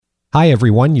Hi,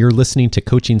 everyone. You're listening to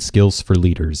Coaching Skills for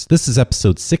Leaders. This is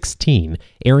episode 16,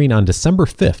 airing on December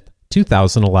 5th,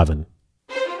 2011.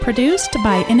 Produced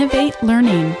by Innovate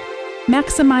Learning,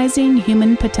 maximizing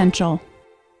human potential.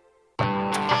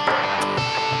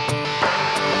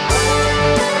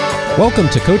 Welcome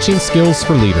to Coaching Skills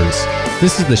for Leaders.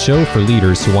 This is the show for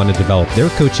leaders who want to develop their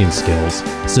coaching skills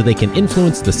so they can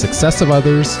influence the success of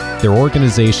others, their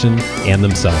organization, and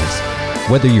themselves.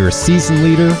 Whether you're a seasoned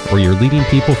leader or you're leading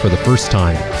people for the first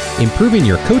time, improving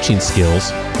your coaching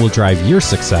skills will drive your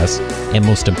success and,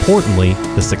 most importantly,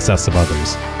 the success of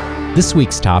others. This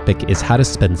week's topic is how to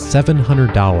spend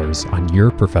 $700 on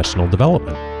your professional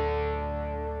development.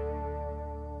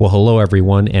 Well, hello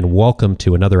everyone, and welcome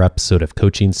to another episode of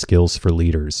Coaching Skills for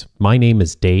Leaders. My name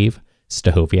is Dave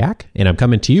Stachowiak, and I'm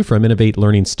coming to you from Innovate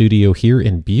Learning Studio here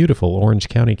in beautiful Orange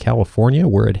County, California,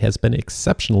 where it has been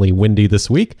exceptionally windy this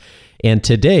week. And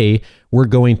today, we're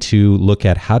going to look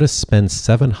at how to spend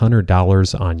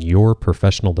 $700 on your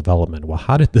professional development. Well,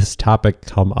 how did this topic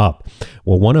come up?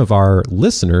 Well, one of our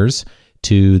listeners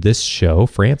to this show,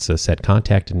 Francis, had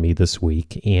contacted me this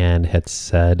week and had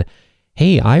said,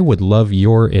 "Hey, I would love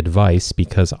your advice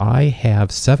because I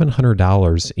have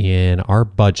 $700 in our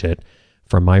budget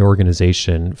from my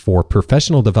organization for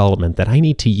professional development that I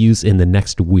need to use in the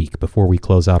next week before we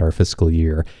close out our fiscal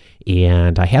year.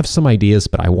 And I have some ideas,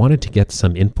 but I wanted to get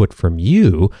some input from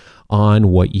you on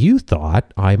what you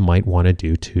thought I might want to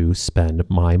do to spend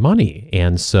my money."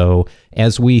 And so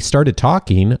as we started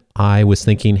talking, I was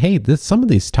thinking, hey, some of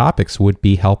these topics would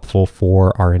be helpful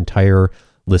for our entire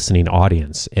listening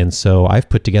audience. And so I've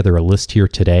put together a list here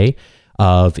today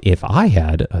of if I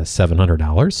had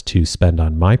 $700 to spend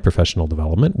on my professional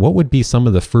development, what would be some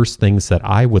of the first things that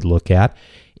I would look at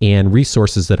and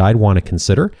resources that I'd want to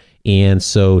consider. And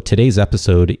so today's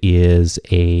episode is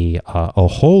a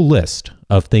whole list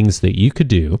of things that you could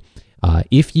do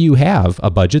if you have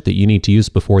a budget that you need to use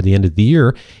before the end of the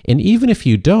year. And even if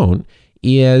you don't,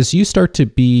 as you start to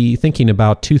be thinking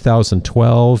about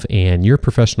 2012 and your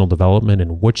professional development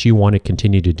and what you want to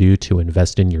continue to do to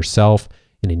invest in yourself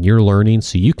and in your learning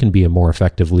so you can be a more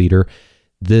effective leader,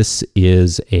 this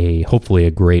is hopefully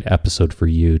a great episode for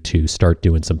you to start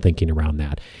doing some thinking around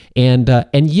that. And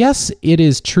yes, it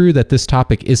is true that this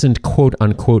topic isn't quote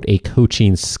unquote a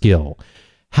coaching skill.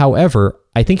 However,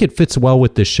 I think it fits well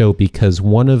with this show because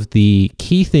one of the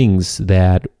key things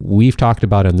that we've talked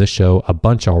about on this show a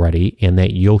bunch already, and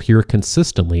that you'll hear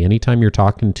consistently anytime you're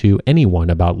talking to anyone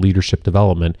about leadership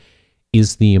development,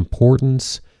 is the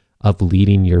importance of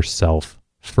leading yourself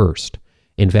first.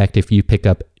 In fact, if you pick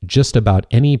up just about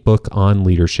any book on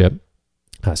leadership,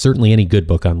 certainly any good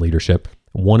book on leadership,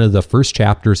 one of the first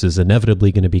chapters is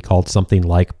inevitably going to be called something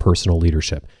like personal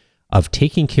leadership, of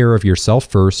taking care of yourself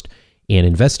first and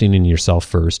investing in yourself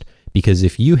first. Because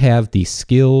if you have the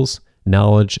skills,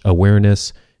 knowledge,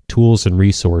 awareness, tools, and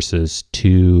resources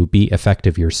to be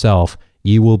effective yourself,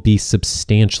 you will be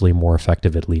substantially more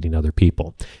effective at leading other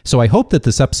people. So I hope that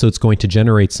this episode is going to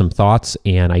generate some thoughts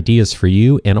and ideas for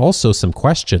you and also some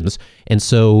questions. And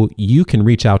so you can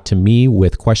reach out to me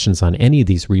with questions on any of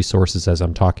these resources as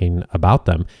I'm talking about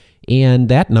them. And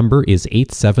that number is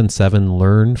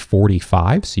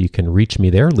 877-LEARN-45. So you can reach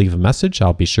me there, leave a message.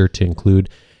 I'll be sure to include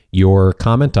your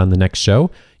comment on the next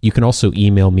show. You can also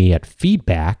email me at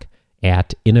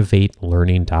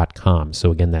feedback@innovatelearning.com. So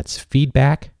again, that's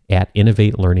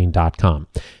feedback@innovatelearning.com.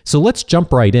 So let's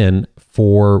jump right in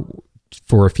for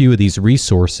a few of these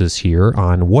resources here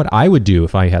on what I would do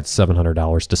if I had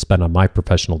 $700 to spend on my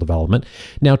professional development.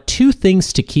 Now, two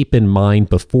things to keep in mind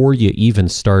before you even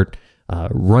start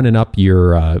running up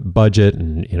your budget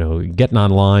and getting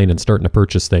online and starting to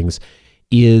purchase things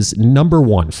is, number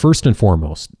one, first and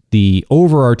foremost, the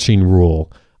overarching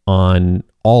rule on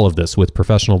all of this with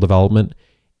professional development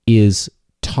is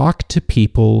talk to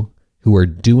people who are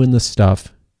doing the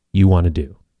stuff you want to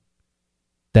do.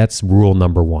 That's rule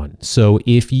number one. So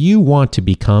if you want to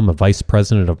become a vice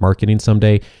president of marketing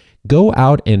someday, go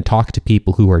out and talk to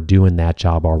people who are doing that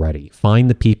job already.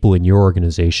 Find the people in your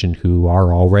organization who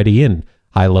are already in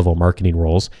high-level marketing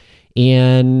roles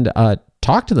and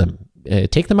talk to them.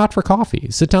 Take them out for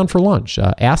coffee. Sit down for lunch.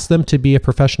 Ask them to be a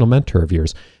professional mentor of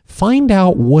yours. Find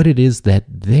out what it is that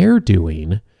they're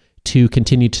doing to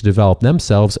continue to develop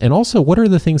themselves, and also what are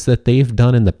the things that they've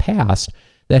done in the past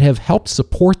that have helped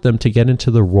support them to get into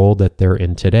the role that they're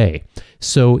in today.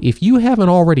 So if you haven't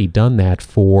already done that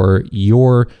for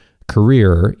your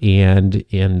career and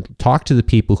talk to the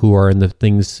people who are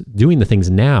doing the things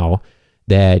now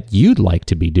that you'd like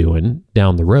to be doing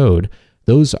down the road,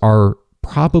 those are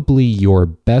probably your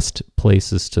best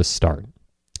places to start.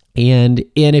 And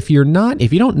if you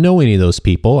don't know any of those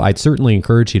people, I'd certainly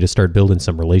encourage you to start building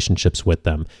some relationships with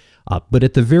them. But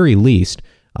at the very least,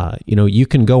 you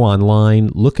can go online,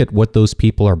 look at what those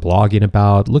people are blogging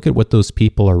about, look at what those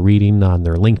people are reading on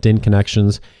their LinkedIn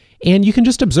connections, and you can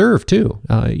just observe too.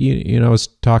 I was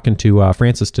talking to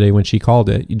Frances today when she called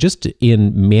it. Just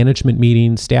in management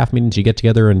meetings, staff meetings, you get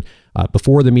together and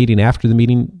before the meeting, after the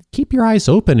meeting, keep your eyes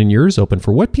open and your ears open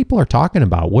for what people are talking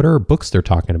about. What are books they're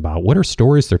talking about? What are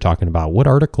stories they're talking about? What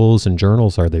articles and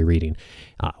journals are they reading?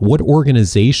 What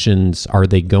organizations are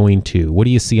they going to? What do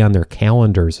you see on their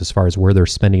calendars as far as where they're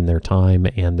spending their time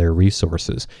and their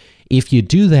resources? If you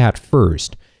do that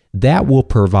first, that will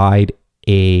provide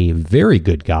a very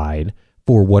good guide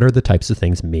for what are the types of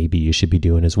things maybe you should be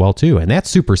doing as well too. And that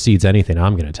supersedes anything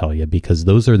I'm going to tell you, because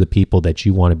those are the people that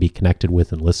you want to be connected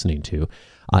with and listening to.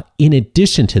 In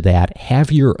addition to that,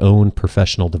 have your own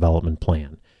professional development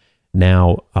plan.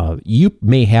 Now, you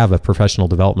may have a professional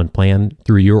development plan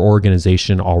through your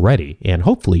organization already, and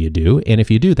hopefully you do. And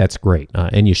if you do, that's great,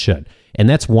 and you should. And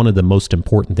that's one of the most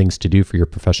important things to do for your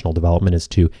professional development, is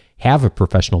to have a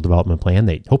professional development plan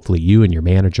that hopefully you and your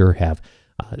manager have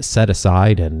set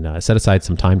aside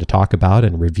some time to talk about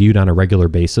and reviewed on a regular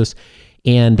basis.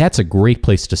 And that's a great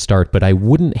place to start, but I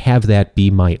wouldn't have that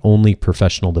be my only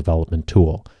professional development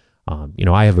tool.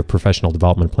 I have a professional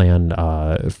development plan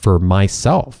for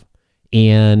myself,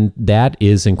 and that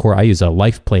is I use a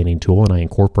life planning tool, and I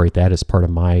incorporate that as part of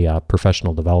my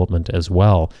professional development as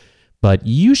well. But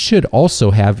you should also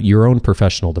have your own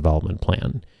professional development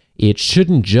plan. It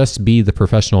shouldn't just be the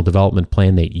professional development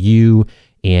plan that you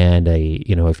and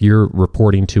if you're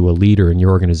reporting to a leader in your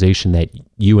organization, that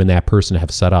you and that person have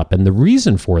set up. And the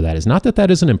reason for that is not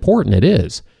that isn't important, it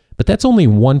is, but that's only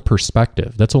one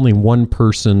perspective. That's only one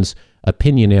person's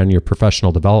opinion on your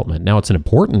professional development. Now, it's an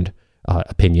important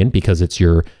opinion because it's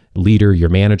your leader, your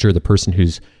manager, the person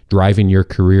who's driving your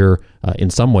career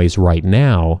in some ways right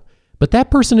now. But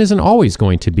that person isn't always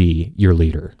going to be your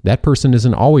leader. That person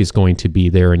isn't always going to be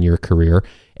there in your career.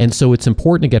 And so it's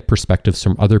important to get perspectives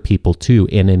from other people too.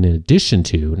 And in addition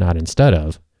to, not instead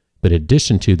of, but in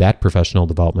addition to that professional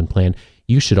development plan,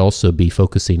 you should also be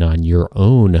focusing on your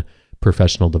own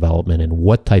professional development and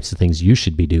what types of things you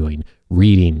should be doing,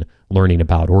 reading, learning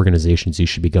about, organizations you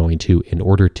should be going to in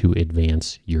order to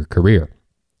advance your career.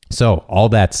 So all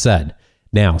that said,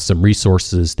 now some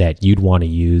resources that you'd want to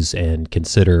use and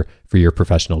consider for your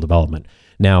professional development.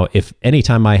 Now, if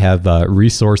anytime I have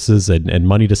resources and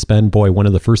money to spend, boy, one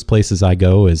of the first places I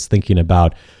go is thinking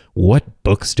about what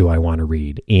books do I want to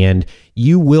read? And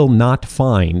you will not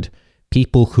find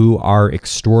people who are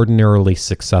extraordinarily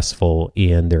successful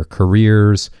in their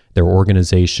careers, their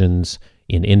organizations,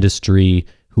 in industry,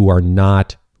 who are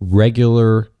not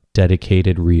regular,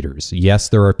 dedicated readers. Yes,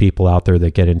 there are people out there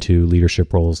that get into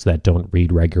leadership roles that don't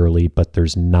read regularly, but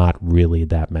there's not really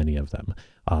that many of them.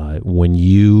 When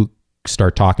you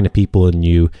start talking to people and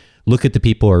you look at the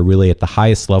people who are really at the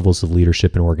highest levels of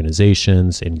leadership in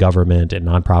organizations, in government, and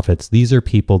nonprofits, these are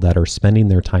people that are spending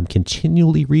their time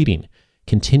continually reading,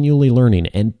 continually learning,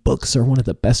 and books are one of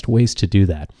the best ways to do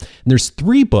that. And there's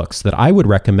 3 books that I would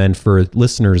recommend for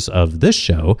listeners of this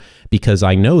show, because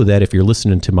I know that if you're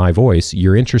listening to my voice,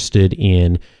 you're interested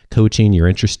in coaching, you're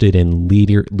interested in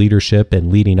leadership and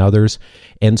leading others.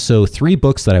 And so 3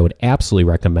 books that I would absolutely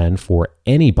recommend for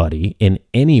anybody in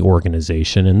any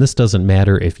organization, and this doesn't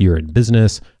matter if you're in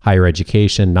business, higher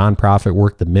education, nonprofit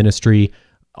work, the ministry,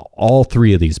 all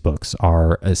 3 of these books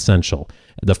are essential.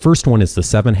 The first one is The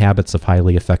 7 Habits of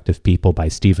Highly Effective People by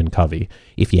Stephen Covey.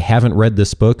 If you haven't read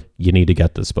this book, you need to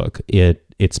get this book.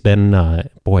 It's been,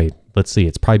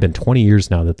 it's probably been 20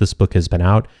 years now that this book has been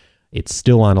out. It's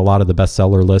still on a lot of the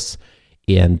bestseller lists.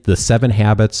 And the 7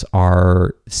 habits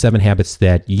are 7 habits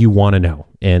that you want to know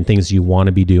and things you want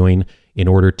to be doing in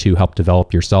order to help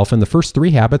develop yourself. And the first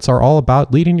 3 habits are all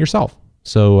about leading yourself.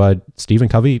 So Stephen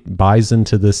Covey buys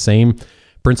into the same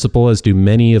principle as do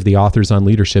many of the authors on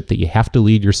leadership, that you have to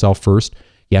lead yourself first.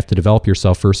 You have to develop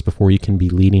yourself first before you can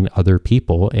be leading other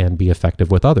people and be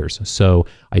effective with others. So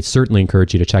I certainly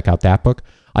encourage you to check out that book.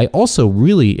 I also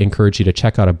really encourage you to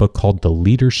check out a book called The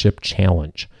Leadership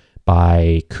Challenge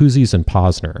by Kouzes and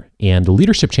Posner. And The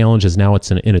Leadership Challenge is now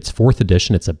in its 4th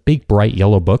edition. It's a big, bright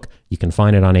yellow book. You can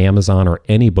find it on Amazon or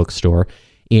any bookstore.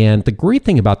 And the great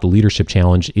thing about The Leadership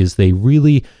Challenge is they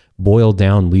really boil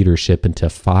down leadership into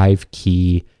 5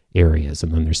 key areas.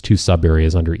 And then there's 2 sub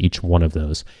areas under each one of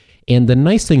those. And the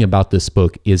nice thing about this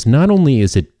book is not only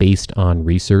is it based on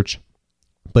research,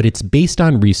 but it's based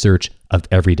on research of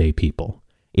everyday people.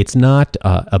 It's not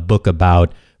a book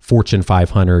about Fortune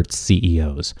 500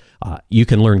 CEOs. You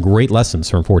can learn great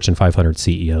lessons from Fortune 500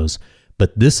 CEOs,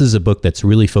 But this is a book that's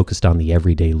really focused on the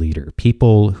everyday leader,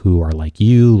 people who are like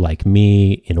you, like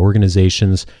me, in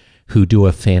organizations who do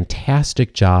a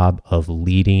fantastic job of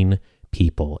leading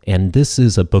people. And this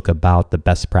is a book about the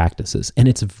best practices, and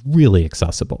it's really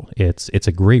accessible. It's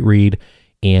a great read,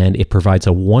 and it provides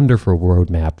a wonderful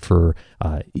roadmap for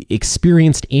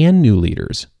experienced and new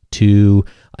leaders to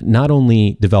not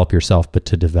only develop yourself, but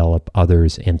to develop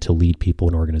others and to lead people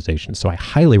in organizations. So I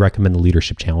highly recommend the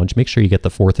Leadership Challenge. Make sure you get the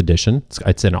 4th edition.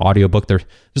 It's an audiobook. There's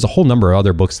a whole number of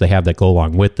other books they have that go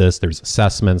along with this. There's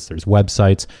assessments, there's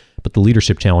websites, but the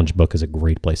Leadership Challenge book is a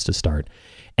great place to start.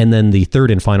 And then the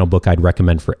third and final book I'd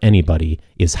recommend for anybody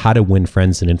is How to Win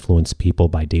Friends and Influence People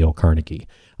by Dale Carnegie.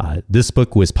 This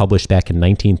book was published back in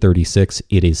 1936.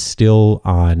 It is still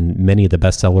on many of the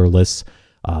bestseller lists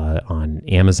on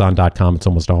Amazon.com. It's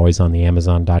almost always on the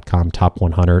Amazon.com top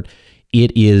 100.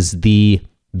 It is the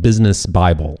business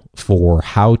Bible for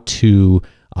how to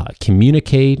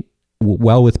communicate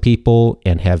well with people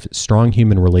and have strong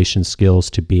human relation skills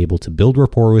to be able to build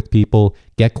rapport with people,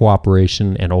 get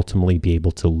cooperation, and ultimately be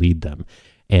able to lead them.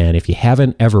 And if you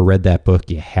haven't ever read that book,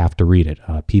 you have to read it.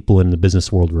 People in the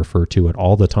business world refer to it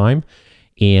all the time.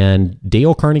 And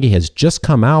Dale Carnegie has just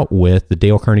come out with, the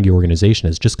Dale Carnegie Organization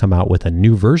has just come out with a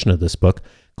new version of this book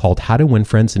called How to Win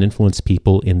Friends and Influence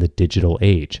People in the Digital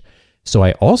Age. So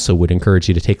I also would encourage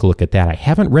you to take a look at that. I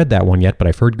haven't read that one yet, but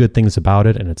I've heard good things about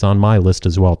it, and it's on my list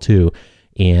as well too.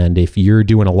 And if you're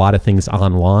doing a lot of things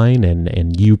online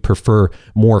and you prefer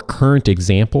more current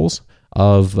examples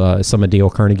of some of Dale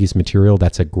Carnegie's material,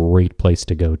 that's a great place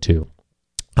to go to.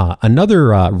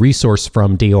 Another resource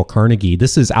from Dale Carnegie,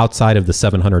 this is outside of the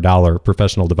 $700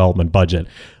 professional development budget.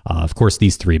 Of course,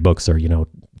 these 3 books are, $10,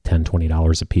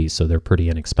 $20 a piece, so they're pretty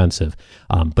inexpensive.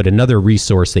 But another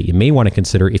resource that you may want to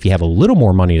consider if you have a little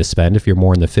more money to spend, if you're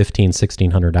more in the $1,500,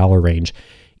 $1,600 range,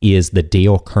 is the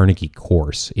Dale Carnegie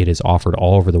course. It is offered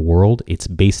all over the world. It's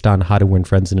based on how to win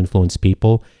friends and influence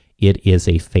people. It is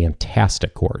a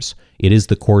fantastic course. It is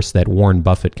the course that Warren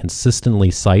Buffett consistently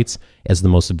cites as the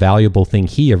most valuable thing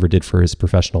he ever did for his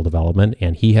professional development,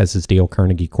 and he has his Dale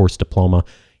Carnegie course diploma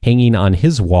hanging on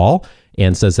his wall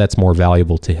and says that's more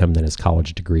valuable to him than his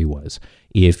college degree was.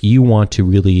 If you want to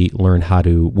really learn how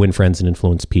to win friends and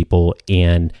influence people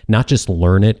and not just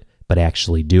learn it, but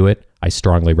actually do it, I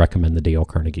strongly recommend the Dale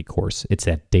Carnegie course. It's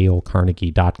at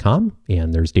dalecarnegie.com,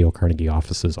 and there's Dale Carnegie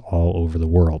offices all over the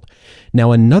world.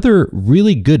 Now, another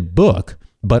really good book,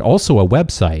 but also a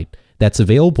website that's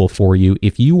available for you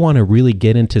if you want to really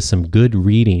get into some good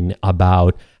reading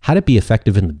about how to be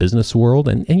effective in the business world.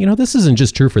 And this isn't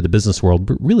just true for the business world,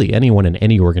 but really anyone in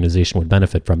any organization would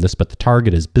benefit from this, but the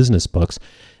target is business books.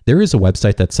 There is a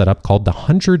website that's set up called the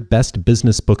 100 Best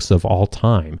Business Books of All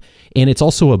Time. And it's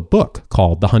also a book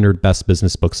called the 100 Best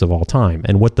Business Books of All Time.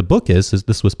 And what the book is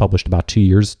this was published about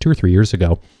 2 or 3 years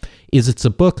ago, is it's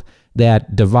a book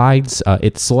that divides,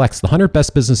 it selects the 100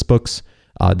 best business books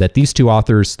that these 2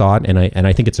 authors thought, and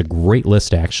I think it's a great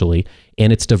list actually,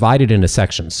 and it's divided into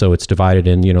sections. So it's divided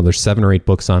in, there's 7 or 8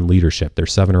 books on leadership,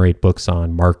 there's 7 or 8 books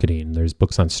on marketing, there's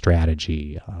books on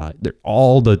strategy, they're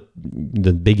all the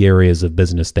big areas of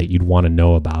business that you'd want to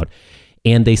know about.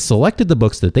 And they selected the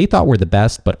books that they thought were the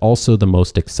best, but also the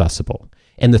most accessible.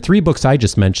 And the 3 books I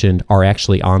just mentioned are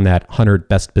actually on that 100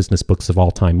 Best Business Books of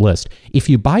All Time list. If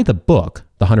you buy the book,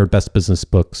 the 100 Best Business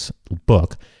Books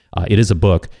book, it is a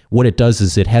book. What it does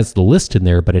is it has the list in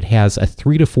there, but it has a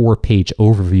 3 to 4 page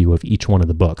overview of each one of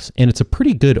the books. And it's a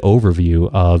pretty good overview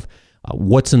of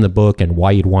what's in the book and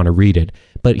why you'd want to read it.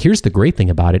 But here's the great thing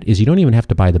about it is you don't even have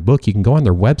to buy the book. You can go on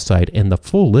their website and the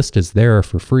full list is there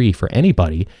for free for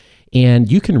anybody.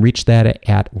 And you can reach that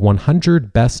at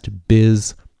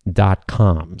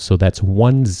 100bestbiz.com. So that's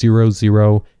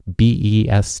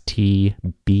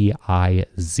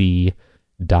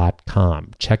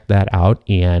 100bestbiz.com. Check that out.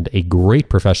 And a great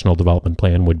professional development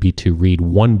plan would be to read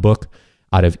 1 book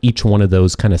out of each one of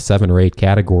those kind of 7 or 8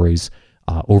 categories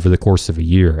over the course of a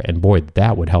year. And boy,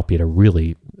 that would help you to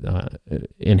really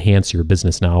enhance your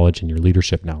business knowledge and your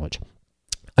leadership knowledge.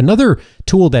 Another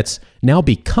tool that's now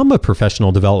become a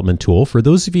professional development tool, for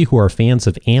those of you who are fans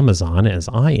of Amazon, as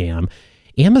I am,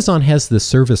 Amazon has this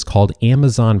service called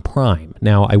Amazon Prime.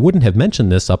 Now, I wouldn't have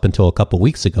mentioned this up until a couple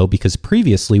weeks ago because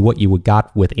previously what you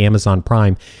got with Amazon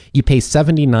Prime, you pay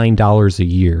 $79 a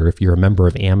year if you're a member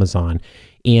of Amazon.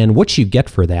 And what you get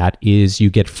for that is you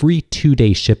get free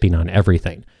 2-day shipping on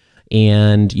everything.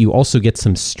 And you also get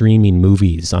some streaming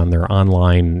movies on their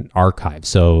online archive.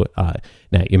 So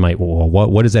now you might, well,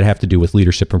 what does that have to do with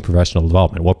leadership and professional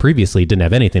development? Well, previously it didn't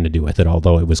have anything to do with it,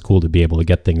 although it was cool to be able to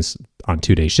get things on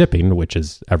 2-day shipping, which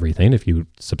is everything if you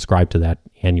subscribe to that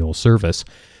annual service.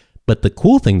 But the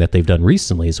cool thing that they've done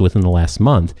recently is within the last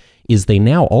month is they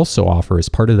now also offer, as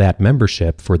part of that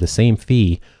membership for the same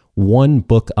fee, one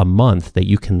book a month that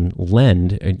you can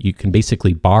lend. You can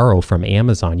basically borrow from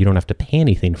Amazon. You don't have to pay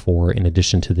anything for in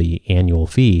addition to the annual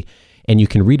fee. And you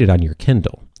can read it on your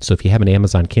Kindle. So if you have an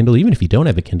Amazon Kindle, even if you don't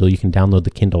have a Kindle, you can download the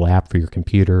Kindle app for your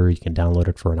computer. You can download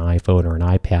it for an iPhone or an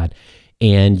iPad.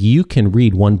 And you can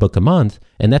read one book a month,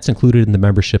 and that's included in the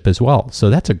membership as well. So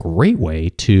that's a great way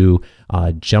to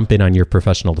jump in on your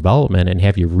professional development and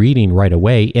have you reading right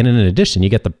away. And in addition, you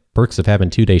get the perks of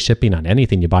having 2-day shipping on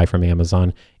anything you buy from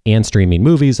Amazon and streaming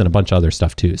movies and a bunch of other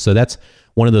stuff too. So that's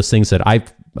one of those things that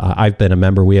I've been a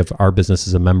member. Our business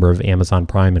is a member of Amazon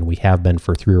Prime, and we have been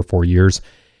for 3 or 4 years.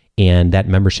 And that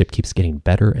membership keeps getting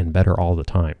better and better all the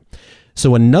time.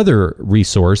 So another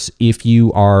resource, if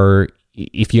you're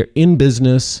in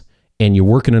business and you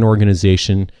work in an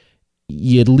organization,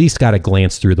 you at least got to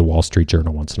glance through the Wall Street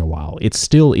Journal once in a while. It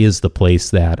still is the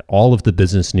place that all of the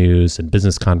business news and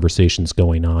business conversations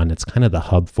going on. It's kind of the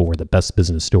hub for the best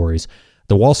business stories.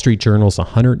 The Wall Street Journal is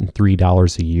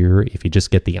 $103 a year. If you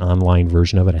just get the online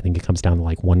version of it, I think it comes down to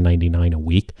like $199 a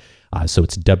week. So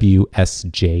it's WSJ.com.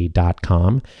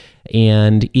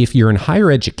 And if you're in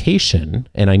higher education,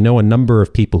 and I know a number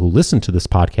of people who listen to this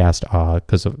podcast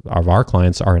because of our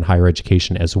clients are in higher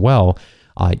education as well,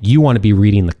 you want to be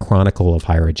reading the Chronicle of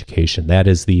Higher Education. That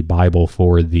is the Bible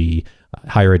for the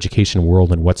higher education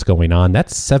world and what's going on.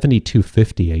 That's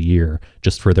 $72.50 a year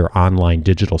just for their online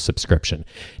digital subscription.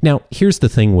 Now, here's the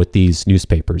thing with these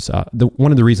newspapers.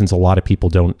 One of the reasons a lot of people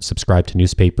don't subscribe to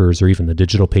newspapers or even the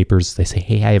digital papers, they say,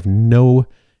 hey, I have no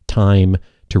time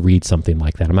to read something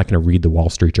like that. I'm not going to read the Wall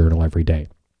Street Journal every day.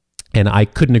 And I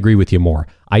couldn't agree with you more.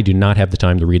 I do not have the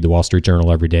time to read the Wall Street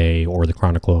Journal every day or the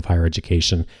Chronicle of Higher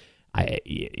Education.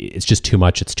 It's just too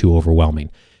much. It's too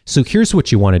overwhelming. So here's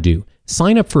what you want to do.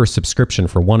 Sign up for a subscription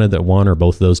for one or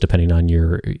both of those, depending on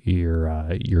your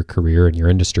career and your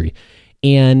industry,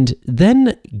 and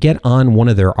then get on one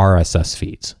of their RSS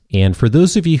feeds. And for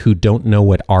those of you who don't know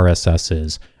what RSS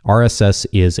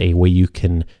is a way you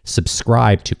can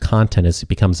subscribe to content as it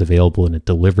becomes available, and it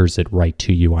delivers it right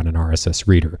to you on an RSS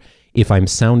reader. If I'm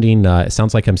it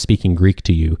sounds like I'm speaking Greek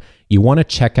to you, you want to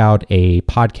check out a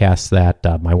podcast that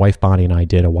my wife Bonnie and I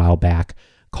did a while back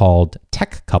called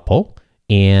Tech Couple.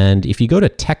 And if you go to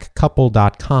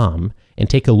techcouple.com and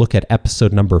take a look at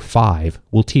episode number 5,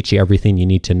 we'll teach you everything you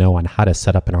need to know on how to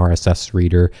set up an RSS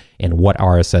reader and what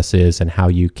RSS is and how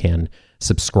you can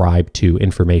subscribe to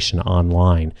information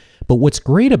online. But what's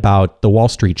great about the Wall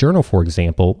Street Journal, for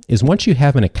example, is once you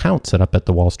have an account set up at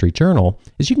the Wall Street Journal,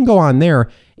 is you can go on there,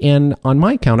 and on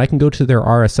my account, I can go to their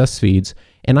RSS feeds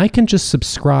and I can just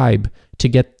subscribe to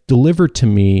get delivered to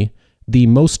me the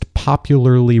most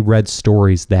popularly read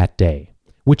stories that day,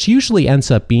 which usually ends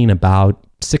up being about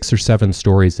 6 or 7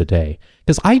 stories a day.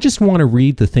 Because I just want to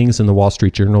read the things in the Wall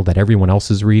Street Journal that everyone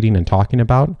else is reading and talking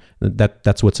about.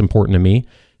 That's what's important to me.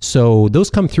 So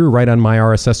those come through right on my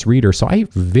RSS reader. So I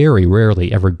very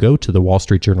rarely ever go to the Wall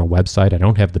Street Journal website. I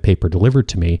don't have the paper delivered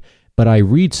to me, but I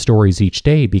read stories each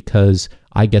day because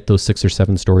I get those 6 or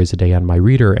 7 stories a day on my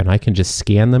reader, and I can just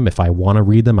scan them. If I want to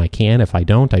read them, I can. If I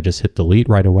don't, I just hit delete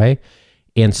right away.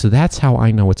 And so that's how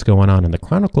I know what's going on. And the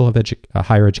Chronicle of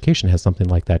Higher Education has something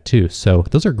like that too. So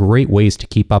those are great ways to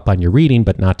keep up on your reading,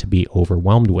 but not to be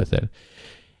overwhelmed with it.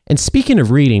 And speaking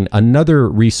of reading, another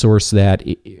resource that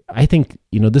I think,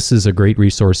 this is a great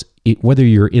resource, whether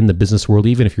you're in the business world,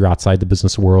 even if you're outside the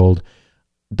business world,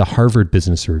 the Harvard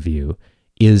Business Review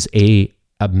is an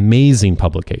amazing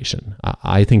publication.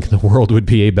 I think the world would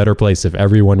be a better place if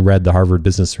everyone read the Harvard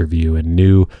Business Review and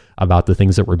knew about the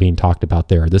things that were being talked about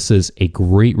there. This is a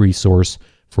great resource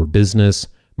for business,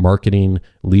 marketing,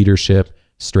 leadership,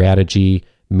 strategy,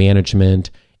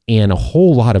 management, and a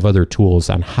whole lot of other tools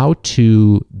on how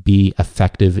to be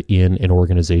effective in an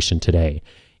organization today.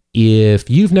 If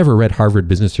you've never read Harvard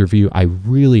Business Review, I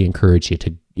really encourage you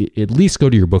to at least go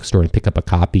to your bookstore and pick up a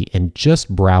copy and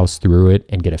just browse through it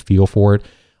and get a feel for it.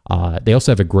 They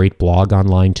also have a great blog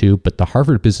online too, but the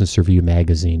Harvard Business Review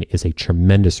magazine is a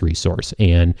tremendous resource,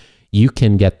 and you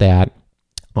can get that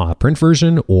print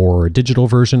version or digital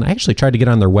version. I actually tried to get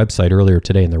on their website earlier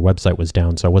today and their website was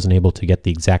down, so I wasn't able to get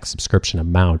the exact subscription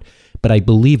amount, but I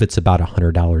believe it's about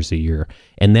 $100 a year.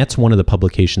 And that's one of the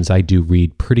publications I do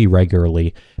read pretty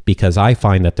regularly because I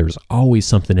find that there's always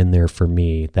something in there for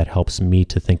me that helps me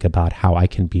to think about how I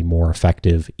can be more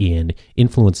effective in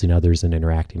influencing others and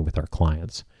interacting with our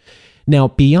clients. Now,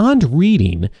 beyond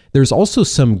reading, there's also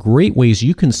some great ways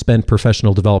you can spend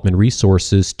professional development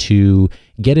resources to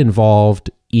get involved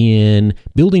in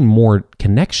building more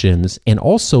connections and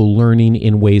also learning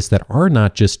in ways that are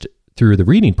not just through the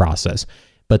reading process.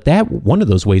 But that one of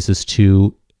those ways is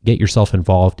to get yourself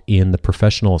involved in the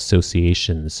professional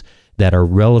associations that are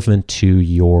relevant to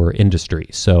your industry.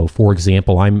 So, for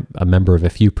example, I'm a member of a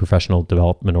few professional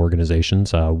development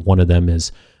organizations. One of them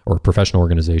is, or professional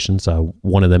organizations,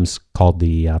 one of them is called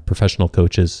the Professional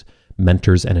Coaches,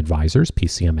 Mentors, and Advisors,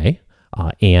 PCMA.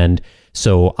 And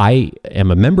so I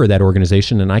am a member of that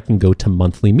organization, and I can go to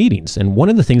monthly meetings. And one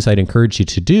of the things I'd encourage you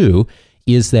to do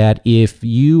is that if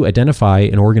you identify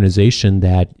an organization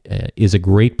that is a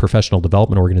great professional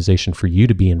development organization for you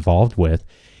to be involved with,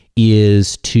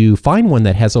 is to find one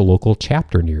that has a local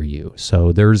chapter near you.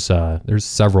 So there's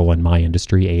several in my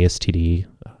industry: ASTD,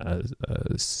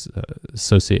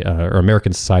 or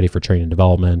American Society for Training and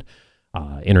Development,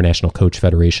 International Coach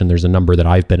Federation. There's a number that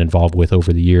I've been involved with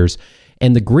over the years.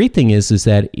 And the great thing is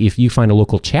that if you find a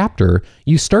local chapter,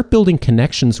 you start building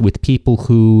connections with people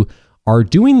who are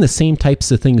doing the same types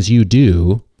of things you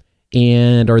do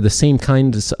and are the same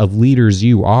kinds of leaders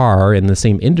you are in the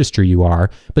same industry you are,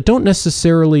 but don't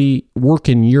necessarily work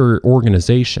in your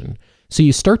organization. So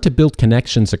you start to build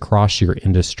connections across your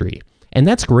industry. And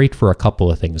that's great for a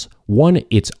couple of things. One,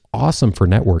 it's awesome for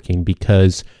networking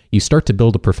because you start to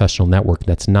build a professional network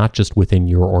that's not just within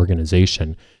your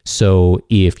organization. So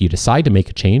if you decide to make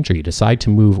a change or you decide to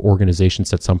move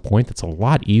organizations at some point, that's a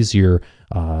lot easier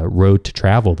road to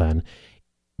travel then.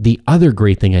 The other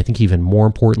great thing, I think even more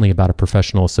importantly about a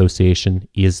professional association,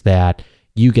 is that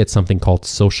you get something called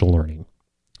social learning.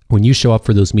 When you show up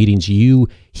for those meetings, you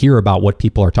hear about what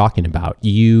people are talking about.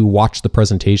 You watch the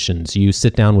presentations. You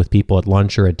sit down with people at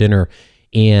lunch or at dinner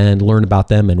and learn about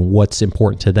them and what's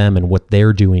important to them and what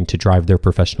they're doing to drive their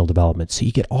professional development. So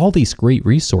you get all these great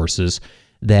resources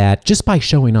that just by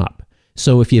showing up.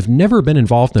 So if you've never been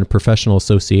involved in a professional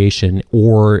association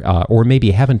or maybe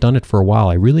you haven't done it for a while,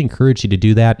 I really encourage you to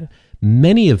do that.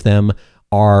 Many of them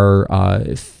are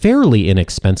fairly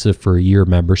inexpensive for a year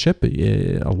membership.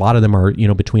 A lot of them are,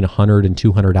 between $100 and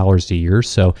 $200 a year.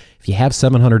 So if you have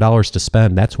 $700 to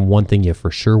spend, that's one thing you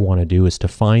for sure want to do, is to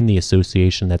find the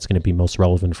association that's going to be most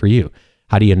relevant for you.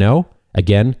 How do you know?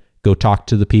 Again, go talk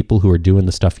to the people who are doing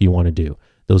the stuff you want to do.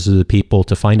 Those are the people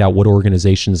to find out what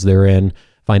organizations they're in,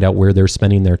 find out where they're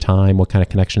spending their time, what kind of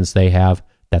connections they have.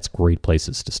 That's great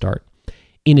places to start.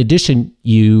 In addition,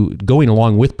 you going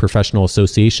along with professional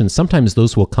associations, sometimes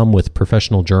those will come with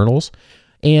professional journals,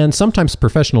 and sometimes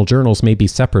professional journals may be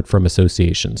separate from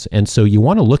associations. And so you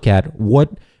want to look at what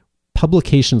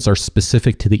publications are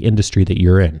specific to the industry that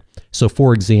you're in. So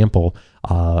for example,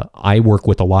 I work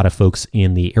with a lot of folks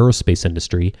in the aerospace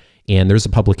industry, and there's a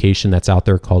publication that's out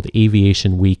there called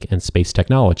Aviation Week and Space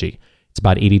Technology. It's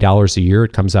about $80 a year.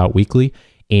 It comes out weekly,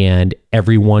 and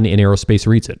everyone in aerospace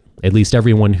reads it. At least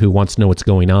everyone who wants to know what's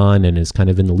going on and is kind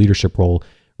of in the leadership role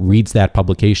reads that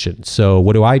publication. So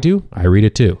what do? I read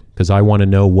it too, because I want to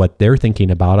know what they're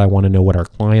thinking about. I want to know what our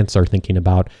clients are thinking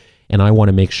about, and I want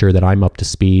to make sure that I'm up to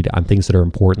speed on things that are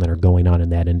important that are going on in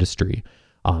that industry.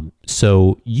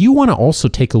 So you want to also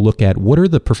take a look at what are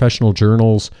the professional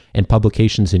journals and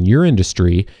publications in your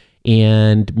industry,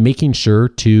 and making sure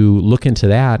to look into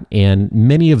that. And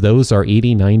many of those are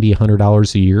 $80, $90,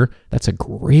 $100 a year. That's a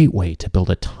great way to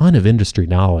build a ton of industry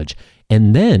knowledge.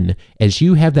 And then as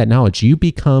you have that knowledge, you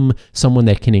become someone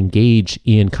that can engage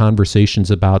in conversations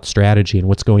about strategy and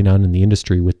what's going on in the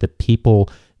industry with the people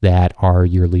that are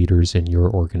your leaders in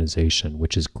your organization,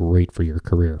 which is great for your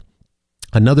career.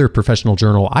 Another professional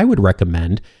journal I would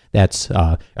recommend that's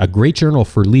a great journal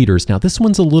for leaders. Now, this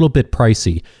one's a little bit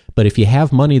pricey, but if you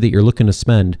have money that you're looking to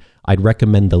spend, I'd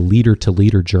recommend the Leader to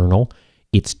Leader Journal.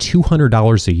 It's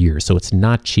 $200 a year, so it's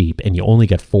not cheap, and you only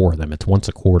get 4 of them. It's once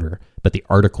a quarter, but the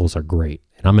articles are great.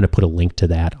 And I'm going to put a link to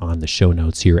that on the show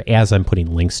notes here, as I'm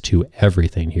putting links to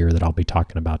everything here that I'll be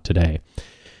talking about today.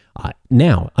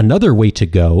 Now, another way to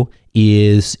go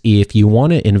is, if you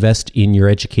want to invest in your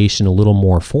education a little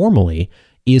more formally,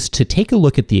 is to take a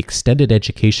look at the extended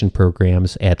education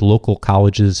programs at local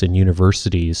colleges and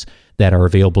universities that are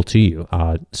available to you.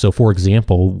 So for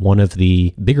example, one of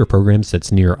the bigger programs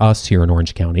that's near us here in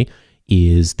Orange County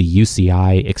is the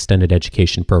UCI Extended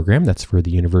Education Program. That's for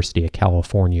the University of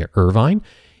California, Irvine.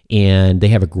 And they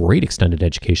have a great extended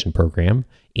education program.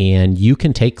 And you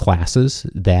can take classes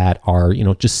that are,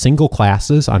 just single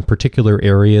classes on particular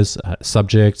areas,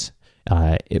 subjects,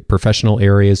 professional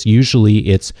areas. Usually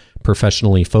it's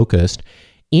professionally focused.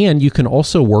 And you can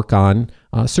also work on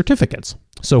certificates.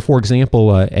 So for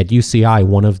example, at UCI,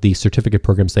 one of the certificate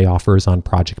programs they offer is on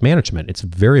project management. It's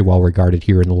very well regarded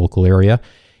here in the local area.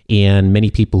 And many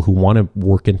people who want to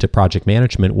work into project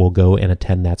management will go and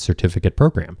attend that certificate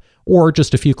program, or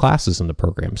just a few classes in the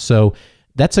program. So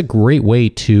that's a great way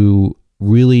to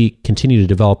really continue to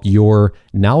develop your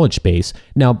knowledge base.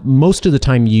 Now, most of the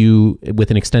time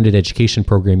with an extended education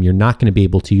program, you're not going to be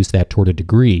able to use that toward a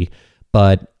degree,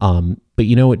 but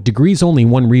degree's only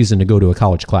one reason to go to a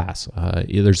college class.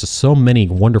 There's so many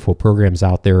wonderful programs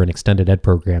out there and extended ed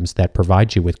programs that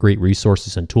provide you with great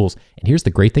resources and tools. And here's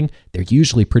the great thing, they're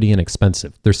usually pretty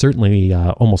inexpensive. They're certainly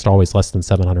almost always less than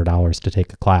 $700 to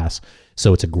take a class.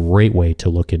 So it's a great way to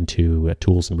look into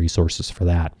tools and resources for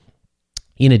that.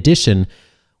 In addition,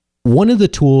 one of the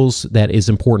tools that is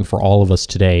important for all of us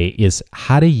today is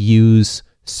how to use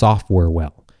software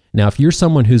well. Now, if you're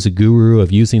someone who's a guru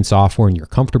of using software and you're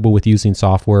comfortable with using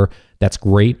software, that's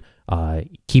great.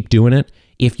 Keep doing it.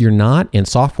 If you're not, and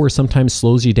software sometimes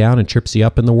slows you down and trips you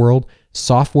up in the world,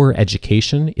 software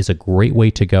education is a great way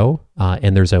to go.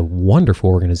 And there's a wonderful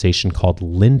organization called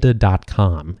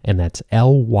lynda.com, and that's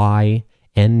lynda.com.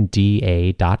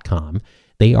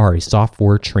 They are a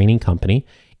software training company,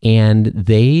 and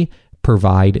they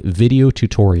provide video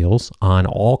tutorials on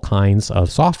all kinds of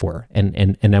software.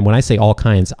 And when I say all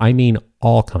kinds, I mean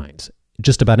all kinds.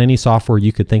 Just about any software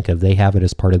you could think of, they have it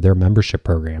as part of their membership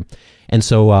program. And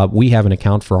so we have an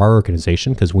account for our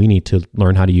organization because we need to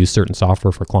learn how to use certain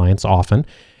software for clients often.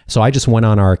 So I just went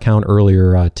on our account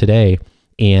earlier today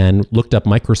and looked up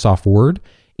Microsoft Word.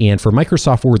 And for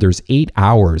Microsoft Word, there's 8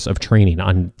 hours of training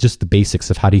on just the basics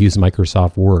of how to use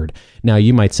Microsoft Word. Now,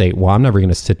 you might say, well, I'm never going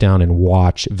to sit down and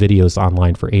watch videos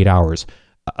online for 8 hours.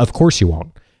 Of course you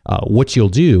won't. What you'll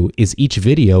do is each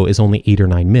video is only 8 or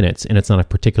 9 minutes, and it's on a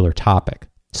particular topic.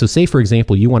 So say, for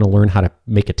example, you want to learn how to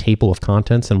make a table of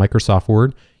contents in Microsoft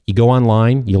Word. You go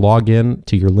online, you log in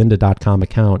to your lynda.com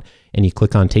account, and you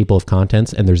click on Table of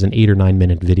Contents, and there's an 8 or 9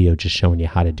 minute video just showing you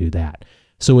how to do that.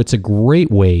 So it's a great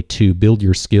way to build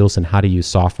your skills in how to use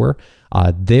software.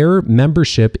 Their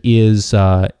membership is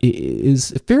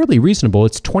fairly reasonable.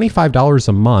 It's $25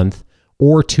 a month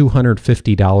or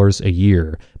 $250 a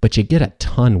year, but you get a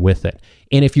ton with it.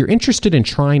 And if you're interested in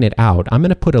trying it out, I'm going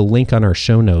to put a link on our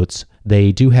show notes.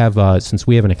 They do have, since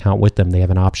we have an account with them, they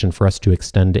have an option for us to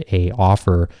extend a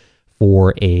offer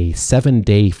for a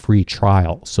 7-day free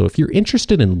trial. So if you're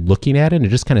interested in looking at it and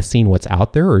just kind of seeing what's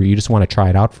out there, or you just want to try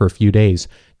it out for a few days,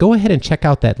 go ahead and check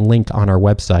out that link on our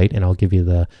website, and I'll give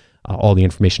you all the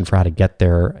information for how to get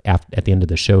there at the end of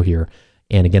the show here.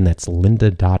 And again, that's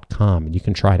lynda.com. You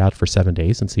can try it out for 7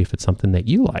 days and see if it's something that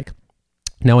you like.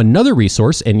 Now, another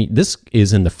resource, and this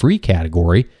is in the free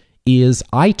category, is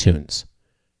iTunes.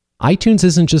 iTunes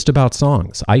isn't just about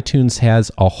songs. iTunes has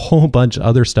a whole bunch of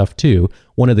other stuff too.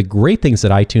 One of the great things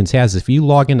that iTunes has, if you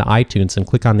log into iTunes and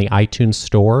click on the iTunes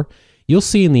store, you'll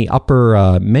see in the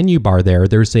upper menu bar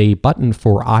there's a button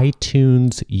for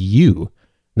iTunes U.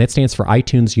 And that stands for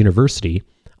iTunes University.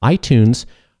 iTunes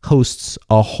hosts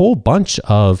a whole bunch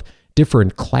of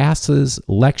different classes,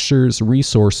 lectures,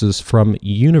 resources from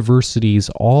universities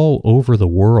all over the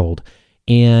world,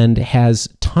 and has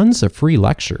tons of free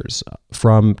lectures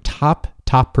from top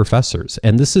professors.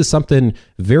 And this is something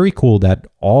very cool that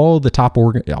all the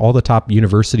top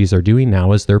universities are doing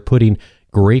now, is they're putting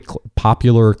great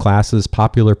popular classes,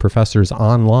 popular professors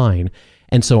online.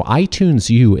 And so iTunes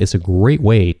U is a great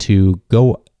way to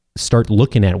go start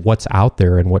looking at what's out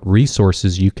there and what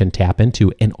resources you can tap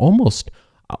into. And almost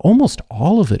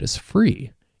all of it is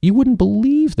free. You wouldn't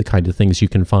believe the kind of things you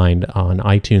can find on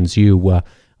iTunes U.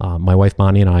 My wife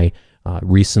Bonnie and I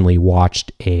recently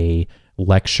watched a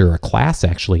class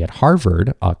actually at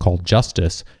Harvard called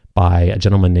Justice by a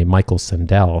gentleman named Michael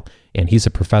Sandel. And he's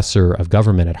a professor of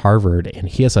government at Harvard, and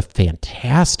he has a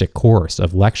fantastic course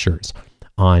of lectures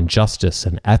on justice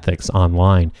and ethics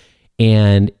online.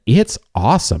 And it's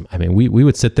awesome. I mean, we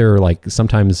would sit there like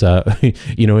sometimes, in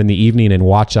the evening and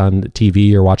watch on the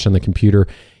TV or watch on the computer.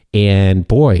 And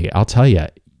boy, I'll tell you,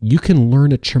 you can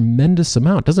learn a tremendous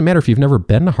amount. Doesn't matter if you've never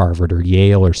been to Harvard or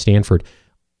Yale or Stanford.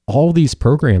 All these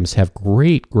programs have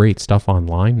great stuff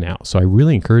online now. So I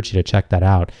really encourage you to check that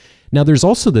out. Now, there's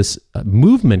also this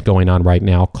movement going on right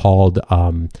now called,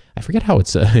 I forget how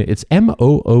it's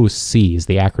MOOC is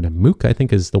the acronym. MOOC, I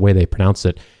think, is the way they pronounce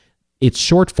it. It's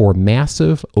short for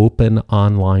Massive Open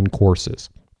Online Courses.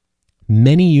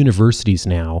 Many universities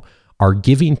now are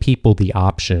giving people the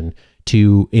option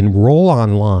to enroll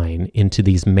online into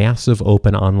these massive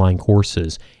open online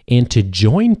courses and to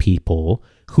join people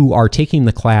who are taking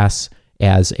the class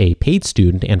as a paid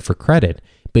student and for credit.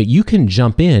 But you can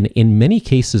jump in many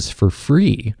cases for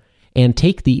free, and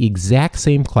take the exact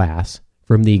same class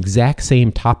from the exact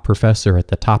same top professor at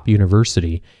the top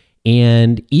university,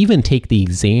 and even take the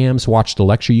exams, watch the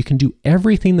lecture. You can do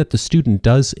everything that the student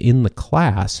does in the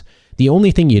class. The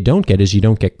only thing you don't get is you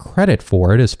don't get credit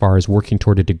for it as far as working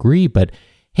toward a degree, but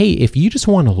hey, if you just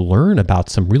want to learn about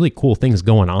some really cool things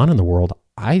going on in the world,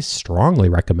 I strongly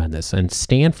recommend this. And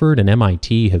Stanford and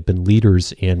MIT have been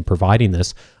leaders in providing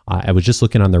this. I was just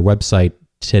looking on their website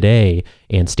today,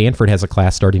 and Stanford has a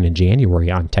class starting in January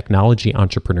on technology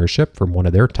entrepreneurship from one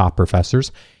of their top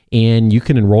professors. And you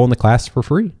can enroll in the class for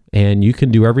free, and you can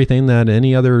do everything that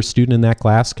any other student in that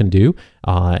class can do.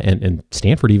 And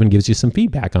Stanford even gives you some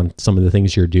feedback on some of the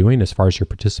things you're doing as far as your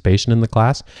participation in the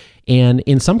class. And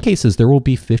in some cases, there will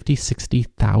be 50,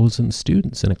 60,000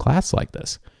 students in a class like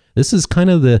this. This is kind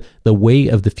of the way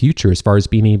of the future as far as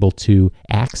being able to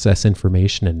access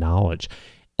information and knowledge.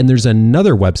 And there's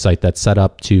another website that's set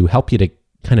up to help you to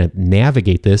kind of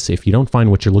navigate this. If you don't find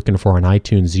what you're looking for on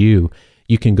iTunes U,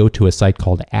 you can go to a site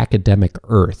called Academic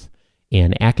Earth.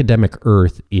 And Academic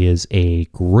Earth is a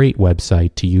great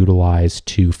website to utilize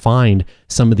to find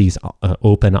some of these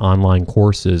open online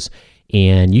courses.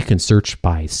 And you can search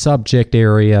by subject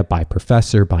area, by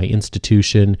professor, by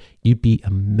institution. You'd be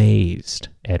amazed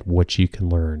at what you can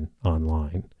learn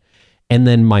online. And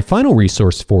then my final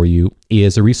resource for you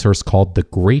is a resource called The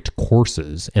Great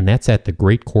Courses, and that's at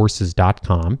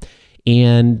thegreatcourses.com.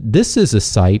 And this is a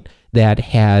site that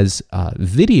has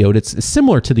videoed. It's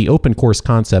similar to the open course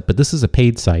concept, but this is a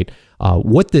paid site.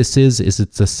 What this is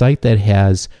it's a site that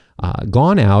has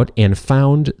gone out and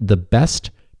found the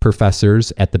best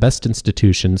professors at the best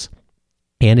institutions,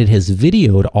 and it has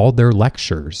videoed all their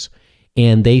lectures.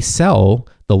 And they sell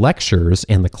the lectures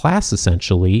and the class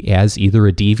essentially as either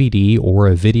a DVD or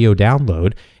a video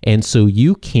download. And so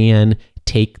you can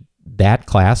take that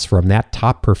class from that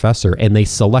top professor, and they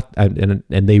select, and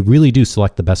they really do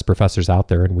select the best professors out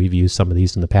there. And we've used some of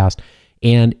these in the past,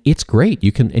 and it's great.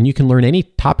 You can learn any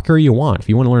topic area you want. If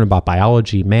you want to learn about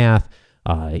biology, math,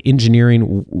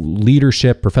 engineering,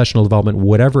 leadership, professional development,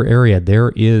 whatever area,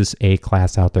 there is a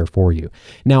class out there for you.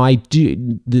 Now,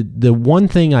 the one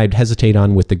thing I'd hesitate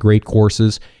on with the Great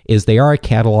Courses is they are a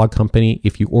catalog company.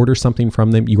 If you order something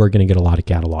from them, you are going to get a lot of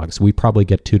catalogs. We probably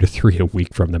get 2 to 3 a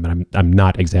week from them, and I'm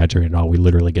not exaggerating at all. We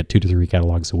literally get 2 to 3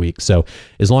 catalogs a week. So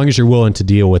as long as you're willing to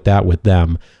deal with that with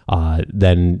them,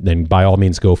 then by all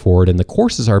means go forward. And the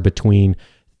courses are between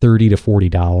 $30 to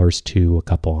 $40 to a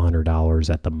couple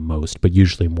 $100 at the most, but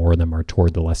usually more of them are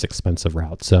toward the less expensive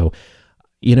route. So,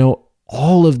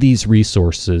 all of these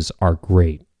resources are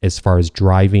great as far as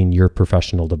driving your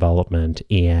professional development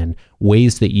and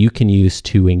ways that you can use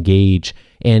to engage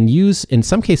and use, in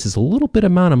some cases, a little bit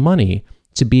amount of money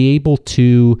to be able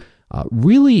to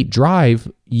really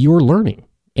drive your learning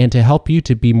and to help you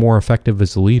to be more effective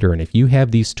as a leader. And if you have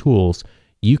these tools,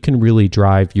 you can really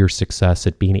drive your success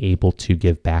at being able to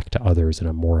give back to others in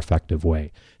a more effective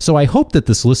way. So I hope that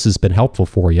this list has been helpful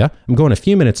for you. I'm going a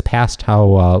few minutes past how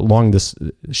long this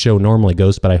show normally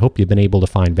goes, but I hope you've been able to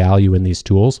find value in these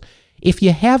tools. If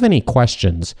you have any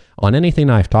questions on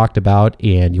anything I've talked about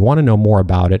and you want to know more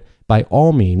about it, by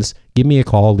all means, give me a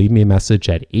call, leave me a message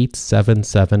at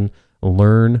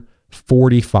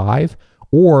 877-LEARN-45,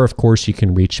 or of course you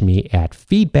can reach me at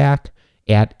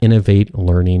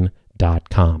feedback@innovatelearning.com.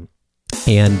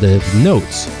 And the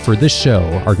notes for this show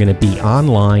are going to be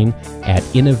online at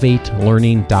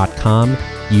innovatelearning.com.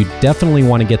 You definitely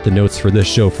want to get the notes for this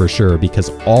show for sure,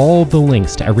 because all the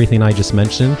links to everything I just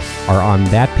mentioned are on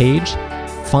that page.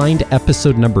 Find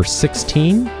episode number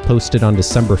 16 posted on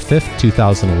December 5th,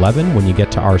 2011 when you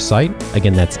get to our site.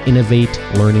 Again, that's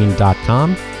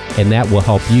innovatelearning.com, and that will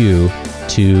help you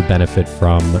to benefit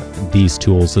from these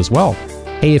tools as well.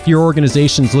 Hey, if your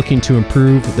organization's looking to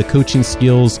improve the coaching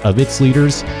skills of its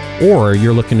leaders, or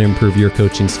you're looking to improve your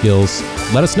coaching skills,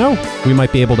 let us know. We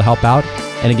might be able to help out.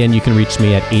 And again, you can reach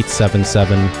me at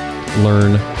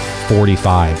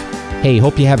 877-LEARN-45. Hey,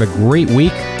 hope you have a great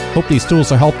week. Hope these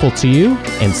tools are helpful to you,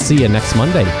 and see you next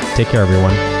Monday. Take care,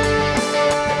 everyone.